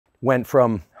Went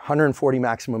from 140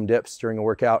 maximum dips during a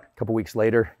workout. A couple weeks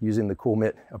later, using the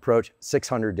Coolmitt approach,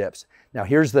 600 dips. Now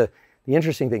here's the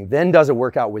interesting thing. Then does a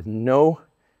workout with no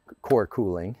core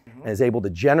cooling and is able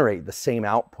to generate the same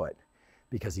output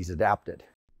because he's adapted.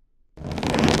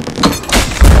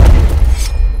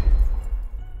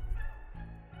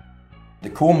 The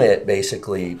Coolmitt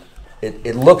basically,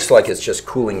 it looks like it's just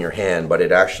cooling your hand, but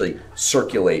it actually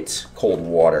circulates cold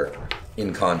water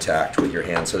in contact with your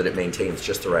hand so that it maintains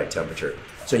just the right temperature.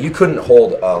 So you couldn't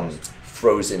hold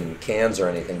frozen cans or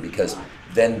anything because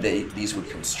then these would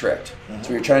constrict. So what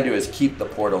you're trying to do is keep the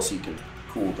portal so you can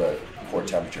cool the core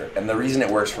temperature. And the reason it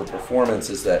works for performance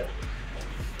is that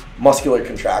muscular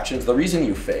contractions, the reason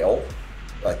you fail,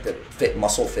 like the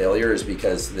muscle failure, is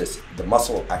because the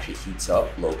muscle actually heats up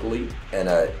locally, and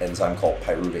an enzyme called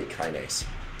pyruvate kinase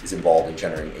is involved in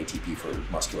generating ATP for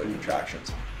muscular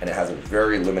contractions, and it has a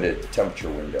very limited temperature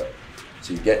window.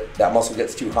 So you get that muscle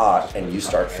gets too hot, and you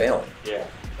start failing. Yeah.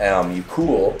 You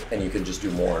cool, and you can just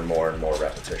do more and more and more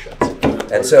repetitions.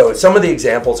 And so some of the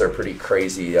examples are pretty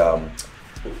crazy.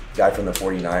 Guy from the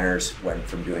 49ers went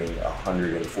from doing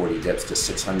 140 dips to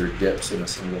 600 dips in a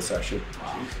single session.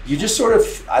 You just sort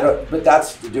of, but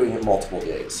that's doing it multiple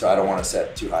days, so I don't want to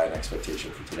set too high an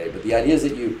expectation for today. But the idea is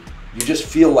that you just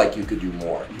feel like you could do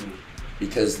more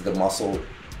because the muscle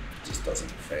just doesn't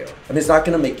fail. I mean, it's not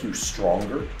going to make you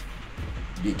stronger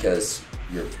because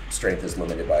your strength is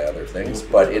limited by other things,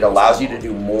 but it allows you to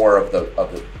do more of the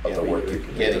work you can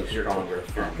do. Getting stronger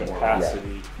from capacity.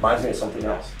 Yeah. Reminds me of something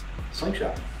else.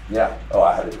 Slingshot. Yeah. Oh,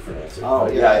 I had a different answer.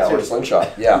 Oh, yeah. Or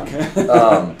slingshot.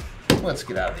 Yeah. Let's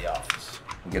get out of the office.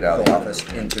 Get out of the office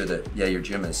into the. Yeah, your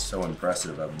gym is so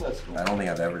impressive. I don't think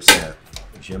I've ever seen a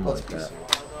gym like that.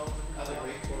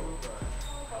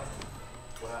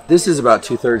 This is about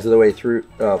 2/3 of the way through,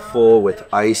 full with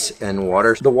ice and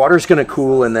water. The water's going to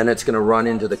cool, and then it's going to run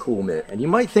into the Coolmitt. And you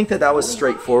might think that that was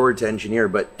straightforward to engineer,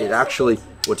 but it actually,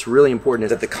 what's really important is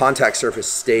that the contact surface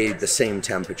stayed the same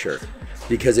temperature.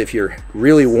 Because if you're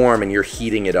really warm and you're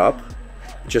heating it up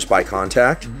just by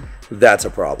contact, that's a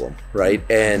problem, right?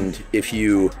 And if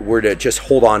you were to just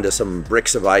hold on to some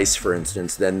bricks of ice, for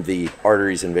instance, then the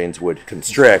arteries and veins would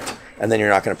constrict, and then you're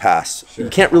not going to pass. Sure. You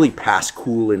can't really pass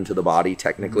cool into the body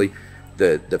technically.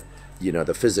 The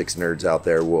physics nerds out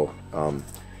there will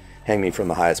hang me from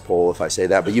the highest pole if I say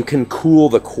that, but you can cool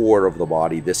the core of the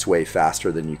body this way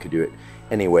faster than you could do it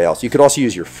any way else. You could also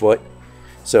use your foot.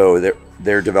 So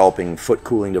they're developing foot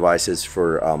cooling devices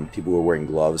for people who are wearing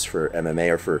gloves for MMA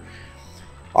or for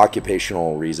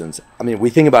occupational reasons. I mean,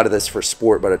 we think about this for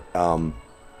sport, but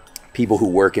people who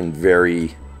work in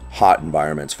very hot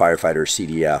environments, firefighters,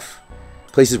 CDF,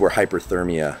 places where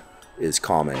hyperthermia is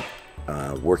common,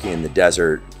 working in the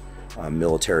desert,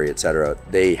 military, etc.,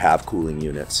 they have cooling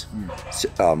units.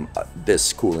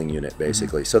 This cooling unit,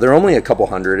 basically. So there are only a couple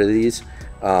hundred of these.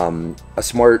 A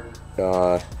smart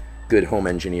good home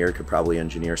engineer could probably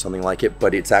engineer something like it,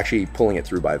 but it's actually pulling it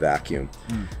through by vacuum.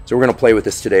 So we're going to play with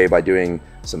this today by doing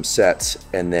some sets,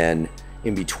 and then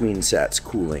in between sets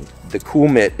cooling. The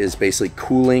Coolmitt is basically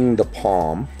cooling the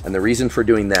palm, and the reason for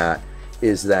doing that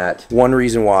is that one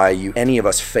reason why any of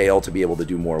us fail to be able to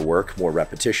do more work, more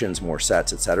repetitions, more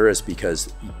sets, etc., is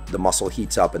because the muscle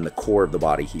heats up and the core of the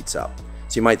body heats up.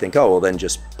 So you might think, oh, well, then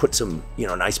just put some,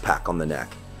 an ice pack on the neck.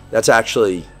 That's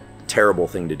actually terrible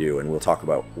thing to do, and we'll talk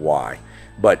about why.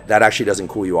 But that actually doesn't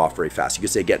cool you off very fast. You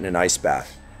could say get in an ice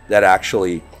bath. That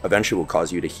actually eventually will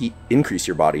cause you to increase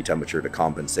your body temperature to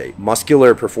compensate.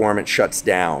 Muscular performance shuts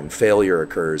down. Failure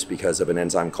occurs because of an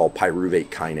enzyme called pyruvate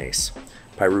kinase.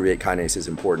 Pyruvate kinase is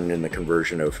important in the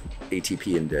conversion of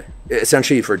ATP into,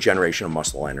 essentially for generation of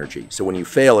muscle energy. So when you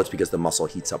fail, it's because the muscle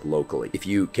heats up locally. If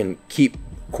you can keep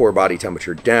core body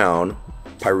temperature down,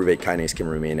 pyruvate kinase can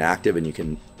remain active, and you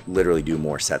can literally do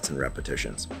more sets and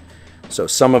repetitions. So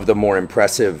some of the more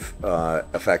impressive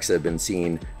effects that have been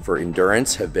seen for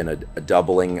endurance have been a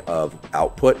doubling of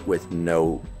output with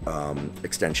no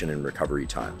extension in recovery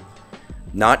time.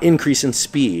 Not increase in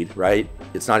speed, right?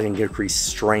 It's not going to increase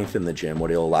strength in the gym.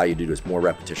 What it'll allow you to do is more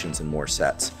repetitions and more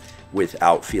sets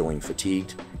without feeling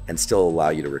fatigued, and still allow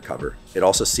you to recover. It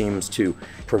also seems to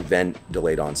prevent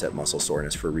delayed onset muscle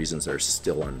soreness for reasons that are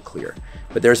still unclear.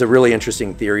 But there's a really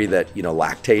interesting theory that,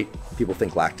 lactate, people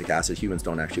think lactic acid, humans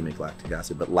don't actually make lactic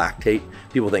acid, but lactate,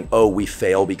 people think, oh, we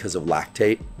fail because of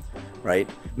lactate, right?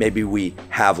 Maybe we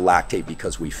have lactate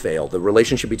because we fail. The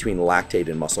relationship between lactate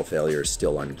and muscle failure is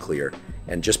still unclear.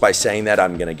 And just by saying that,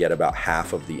 I'm gonna get about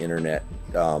half of the internet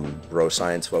bro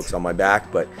science folks on my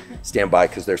back, but stand by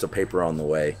because there's a paper on the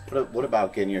way. What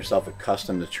about getting yourself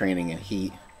accustomed to training in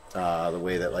heat, the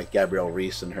way that like Gabrielle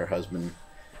Reese and her husband,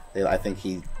 I think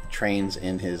he trains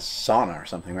in his sauna or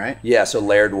something, right? Yeah, so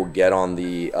Laird will get on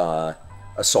the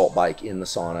assault bike in the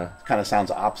sauna. Kind of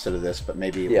sounds opposite of this, but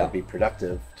maybe it would be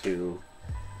productive to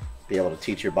be able to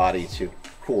teach your body to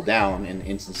cool down in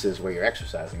instances where you're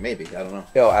exercising. Maybe, I don't know.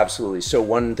 Oh, absolutely. So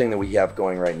one thing that we have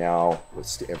going right now with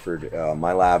Stanford,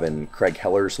 my lab and Craig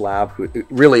Heller's lab,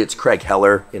 really it's Craig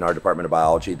Heller in our Department of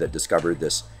Biology that discovered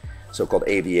this so-called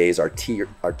AVAs,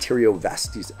 arteriovenous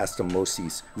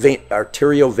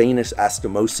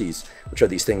astomoses, which are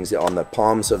these things on the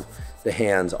palms of the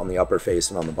hands, on the upper face,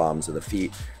 and on the bottoms of the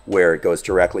feet, where it goes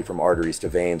directly from arteries to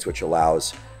veins, which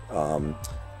allows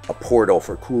a portal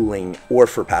for cooling or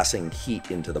for passing heat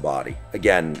into the body.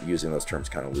 Again, using those terms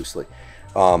kind of loosely.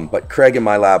 But Craig and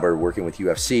my lab are working with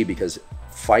UFC because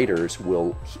fighters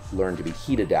will learn to be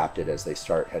heat adapted as they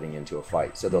start heading into a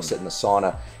fight. So they'll sit in the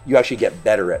sauna. You actually get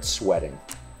better at sweating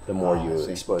the more you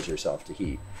expose yourself to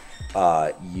heat.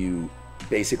 You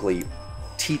basically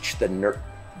teach the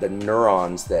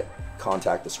neurons that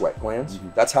contact the sweat glands.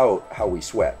 That's how we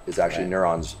sweat, is actually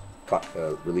neurons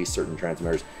release certain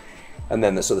transmitters. And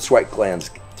then so the sweat glands,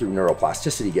 through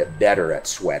neuroplasticity, get better at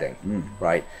sweating,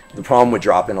 right? The problem with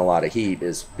dropping a lot of heat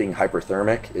is being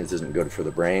hyperthermic. It isn't good for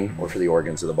the brain or for the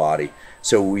organs of the body.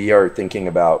 So we are thinking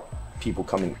about people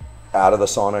coming out of the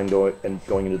sauna and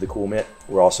going into the Coolmitt.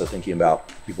 We're also thinking about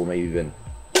people maybe even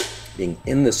being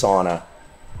in the sauna,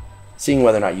 seeing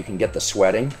whether or not you can get the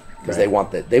sweating, because they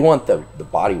want the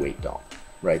body weight dump.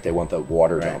 Right, they want the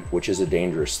water dump, which is a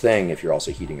dangerous thing if you're also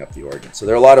heating up the organ. So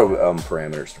there are a lot of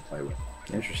parameters to play with.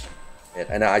 Interesting.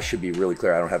 And I should be really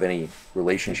clear, I don't have any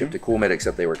relationship to Coolmitt,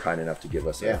 except they were kind enough to give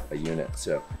us a unit.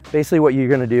 So basically what you're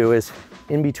gonna do is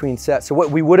in between sets. So what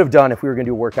we would have done if we were gonna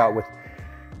do a workout with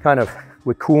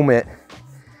Coolmitt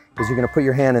is you're gonna put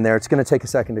your hand in there. It's gonna take a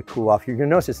second to cool off. You're gonna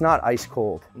notice it's not ice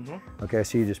cold. Okay,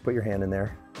 so you just put your hand in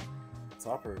there.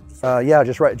 Top or just yeah,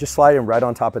 just slide it right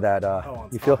on top of that.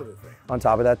 you feel on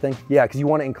top of that thing? Yeah, because you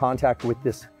want it in contact with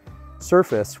this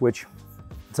surface, which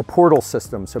it's a portal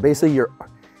system. So basically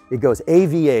it goes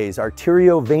AVAs,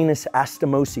 arteriovenous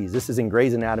astomoses. This is in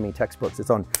Gray's Anatomy textbooks.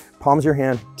 It's on palms of your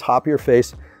hand, top of your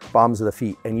face, bottoms of the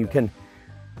feet. And you can,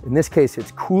 in this case,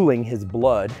 it's cooling his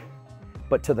blood,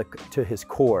 but to his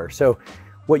core. So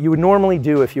what you would normally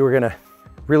do if you were gonna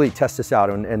really test this out,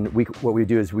 what we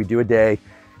do is we do a day,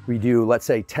 we do, let's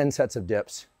say, 10 sets of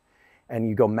dips, and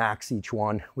you go max each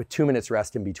one with 2 minutes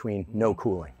rest in between, no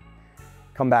cooling.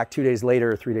 Come back 2 days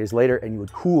later or 3 days later, and you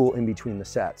would cool in between the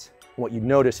sets. What you'd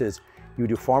notice is you would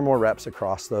do far more reps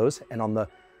across those, and on the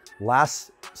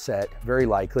last set, very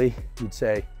likely, you'd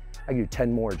say, I can do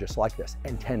 10 more just like this,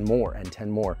 and 10 more, and 10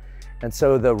 more. And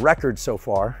so the record so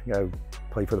far,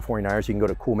 play for the 49ers, you can go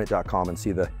to coolmitt.com and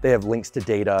see they have links to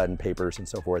data and papers and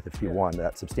so forth if you want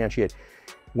that substantiate.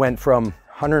 Went from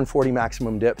 140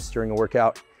 maximum dips during a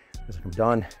workout, as I'm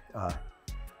done, a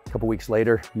couple weeks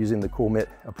later, using the Coolmitt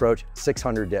approach,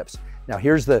 600 dips. Now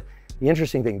here's the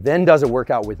interesting thing, then does a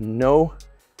workout with no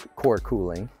core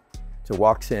cooling, so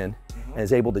walks in and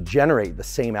is able to generate the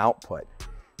same output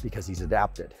because he's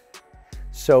adapted.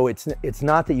 So it's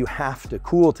not that you have to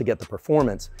cool to get the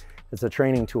performance. It's a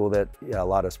training tool that a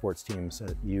lot of sports teams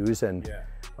use, and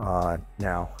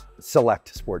now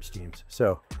select sports teams.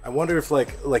 So I wonder if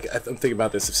like I'm thinking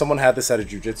about this. If someone had this at a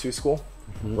jiu-jitsu school,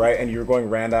 right, and you're going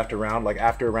round after round, like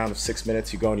after a round of 6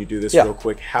 minutes, you go and you do this real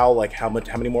quick. How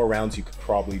many more rounds you could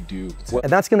probably do? And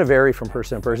that's going to vary from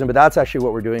person to person, but that's actually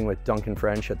what we're doing with Duncan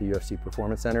French at the UFC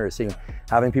Performance Center, is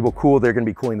having people cool. They're going to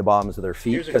be cooling the bottoms of their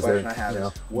feet. Here's a question I have: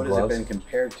 is what has it been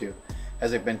compared to?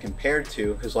 Has it been compared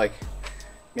to? Because like,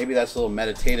 maybe that's a little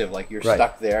meditative, like you're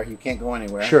stuck there, you can't go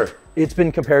anywhere. Sure. It's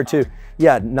been compared to,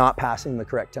 not passing the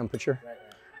correct temperature.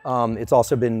 It's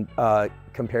also been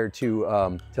compared to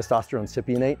testosterone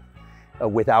cypionate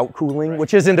without cooling,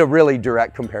 which isn't a really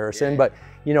direct comparison, but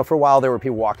for a while there were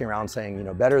people walking around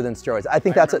saying, better than steroids. I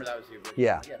think that's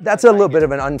that's a little bit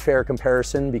of an unfair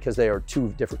comparison because they are two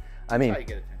different. I mean,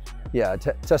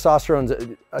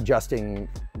 testosterone's adjusting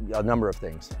a number of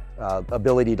things.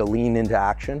 Ability to lean into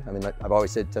action. I mean, I've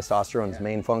always said testosterone's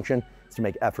main function is to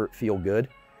make effort feel good.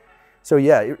 So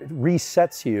it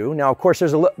resets you. Now, of course,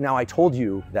 now I told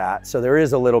you that, so there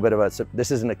is a little bit of this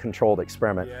isn't a controlled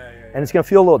experiment. And it's gonna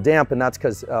feel a little damp, and that's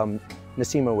because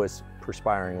Nsima was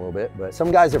perspiring a little bit, but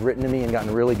some guys have written to me and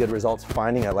gotten really good results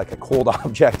finding a cold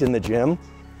object in the gym.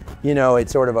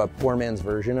 It's sort of a poor man's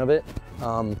version of it.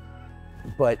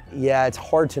 But it's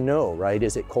hard to know, right?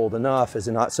 Is it cold enough? Is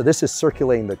it not? So this is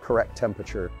circulating the correct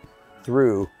temperature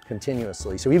through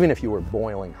continuously. So even if you were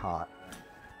boiling hot,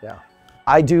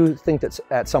 I do think that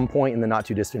at some point in the not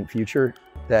too distant future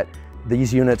that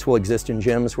these units will exist in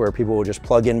gyms where people will just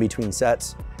plug in between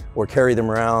sets or carry them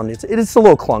around. It's a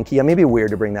little clunky. It may be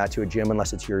weird to bring that to a gym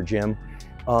unless it's your gym.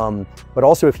 But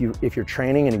also if you're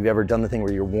training and you've ever done the thing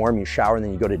where you're warm, you shower, and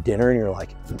then you go to dinner and you're like,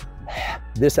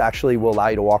 this actually will allow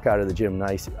you to walk out of the gym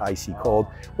nice, icy cold.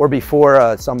 Or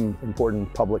before some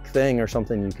important public thing or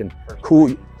something, you can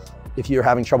cool. If you're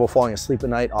having trouble falling asleep at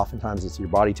night, oftentimes it's your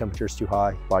body temperature is too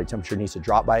high. Body temperature needs to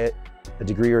drop by a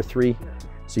degree or 3.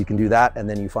 So you can do that, and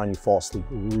then you find you fall asleep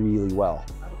really well.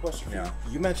 I have a question for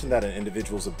you. You mentioned that an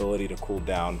individual's ability to cool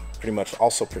down pretty much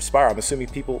also perspire. I'm assuming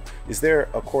is there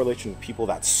a correlation with people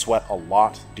that sweat a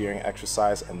lot during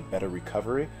exercise and better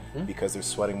recovery because they're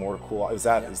sweating more to cool off? Is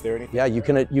there anything? Yeah, you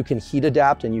can heat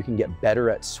adapt and you can get better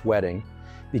at sweating,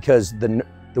 because the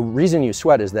reason you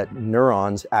sweat is that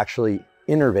neurons actually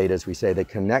innervate, as we say, they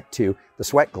connect to the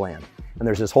sweat gland. And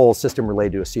there's this whole system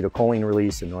related to acetylcholine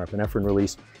release and norepinephrine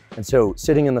release. And so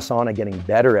sitting in the sauna, getting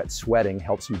better at sweating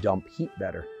helps you dump heat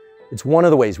better. It's one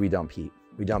of the ways we dump heat.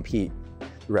 We dump heat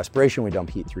through respiration, we dump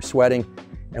heat through sweating,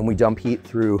 and we dump heat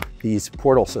through these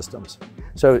portal systems.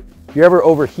 So if you're ever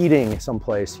overheating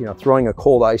someplace, throwing a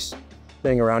cold ice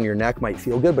thing around your neck might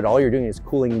feel good, but all you're doing is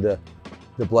cooling the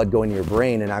blood going to your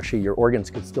brain, and actually your organs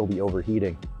could still be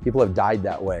overheating. People have died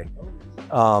that way.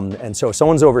 And so if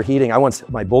someone's overheating,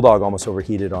 my bulldog almost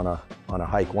overheated on a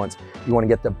hike once. You want to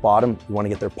get you want to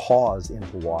get their paws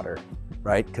into water,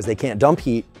 right? Because they can't dump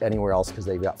heat anywhere else because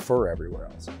they've got fur everywhere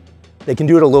else. They can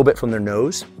do it a little bit from their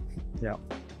nose. Yeah.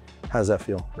 How does that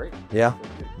feel? Great. Yeah.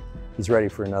 He's ready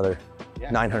for another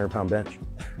 900-pound bench.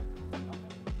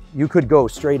 You could go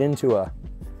straight into a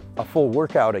full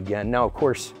workout again. Now, of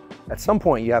course, at some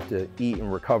point you have to eat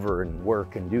and recover and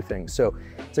work and do things. So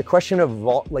it's a question of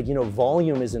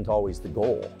volume isn't always the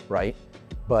goal, right?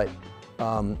 But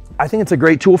I think it's a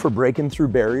great tool for breaking through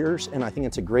barriers, and I think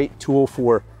it's a great tool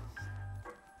for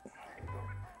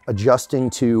adjusting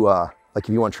to like if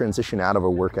you want to transition out of a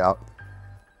workout.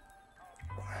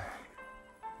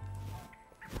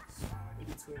 In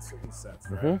between certain sets,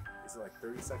 right? Is it like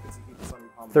 30 seconds you keep this on your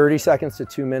palm? 30 seconds to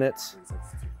 2 minutes.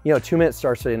 2 minutes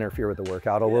starts to interfere with the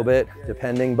workout a little bit,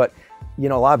 depending, but a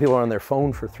lot of people are on their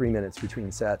phone for 3 minutes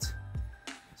between sets.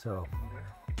 So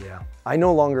yeah, I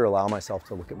no longer allow myself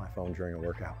to look at my phone during a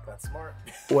workout. That's smart.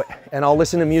 And I'll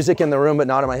listen to music in the room, but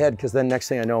not in my head, because then next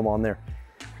thing I know, I'm on there.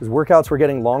 Because workouts were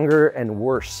getting longer and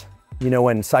worse.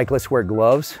 When cyclists wear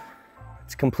gloves,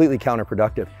 it's completely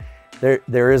counterproductive.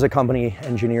 There is a company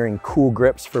engineering cool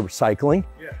grips for cycling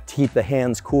to keep the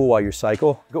hands cool while you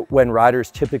cycle. When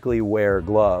riders typically wear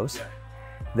gloves,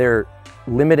 they're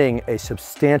limiting a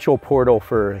substantial portal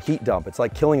for heat dump. It's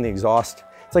like killing the exhaust.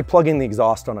 It's like plugging the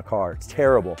exhaust on a car. It's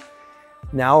terrible.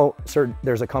 Now,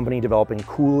 there's a company developing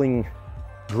cooling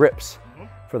grips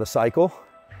for the cycle.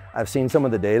 I've seen some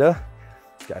of the data.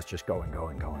 This guy's just going,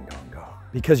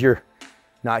 because you're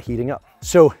not heating up.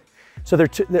 So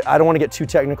I don't want to get too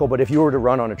technical, but if you were to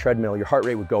run on a treadmill, your heart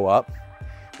rate would go up.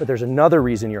 But there's another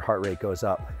reason your heart rate goes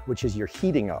up, which is you're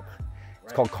heating up.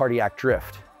 It's called cardiac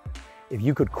drift. If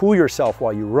you could cool yourself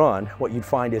while you run, what you'd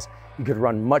find is you could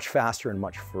run much faster and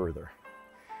much further.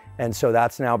 And so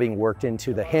that's now being worked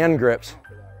into the hand grips.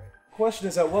 Question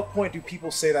is, at what point do people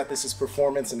say that this is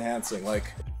performance enhancing?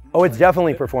 Oh, it's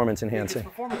definitely performance enhancing. It's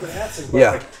performance enhancing,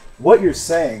 but what you're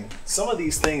saying, some of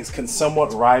these things can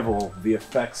somewhat rival the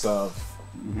effects of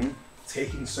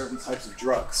taking certain types of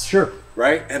drugs. Sure.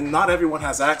 Right? And not everyone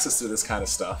has access to this kind of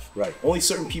stuff. Right. Only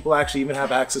certain people actually even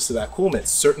have access to that Coolmitt.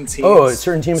 Certain teams. Oh,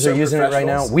 certain teams are using it right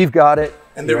now. We've got it.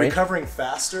 And they're recovering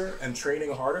faster and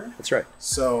training harder. That's right.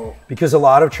 So, because a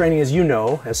lot of training, as you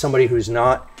know, as somebody who's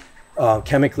not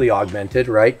chemically augmented,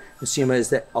 right? Nsima, is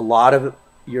that a lot of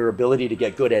your ability to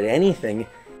get good at anything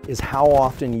is how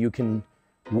often you can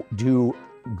do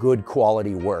good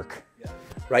quality work,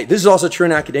 right? This is also true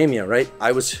in academia, right?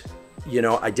 I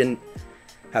didn't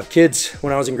have kids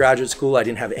when I was in graduate school. I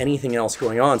didn't have anything else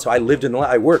going on. So I lived in the lab.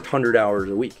 I worked 100 hours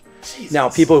a week. Jesus. Now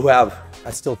people who I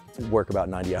still work about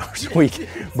 90 hours a week,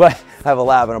 but I have a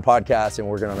lab and a podcast and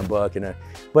working on a book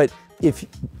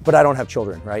but I don't have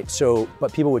children, right? So,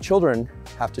 but people with children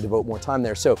have to devote more time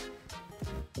there. So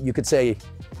you could say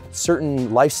certain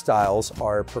lifestyles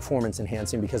are performance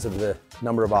enhancing because of the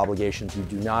number of obligations you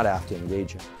do not have to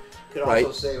engage in. You could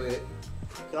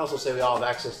also say we all have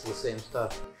access to the same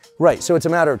stuff. Right, so it's a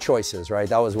matter of choices, right?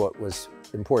 That was what was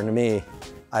important to me.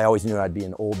 I always knew I'd be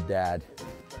an old dad.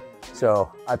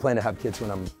 So I plan to have kids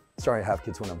when I'm starting to have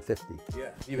kids when I'm 50. Yeah.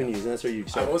 You've been using this, or you?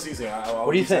 I was using it.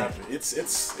 What do you think? It's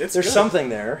There's good. something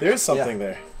there. There's something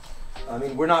there. I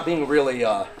mean, we're not being really,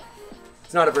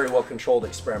 it's not a very well controlled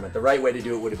experiment. The right way to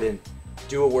do it would have been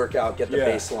do a workout, get the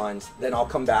baselines, then I'll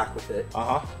come back with it.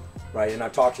 right? And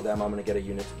I've talked to them. I'm going to get a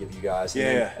unit to give you guys,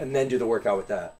 and then do the workout with that.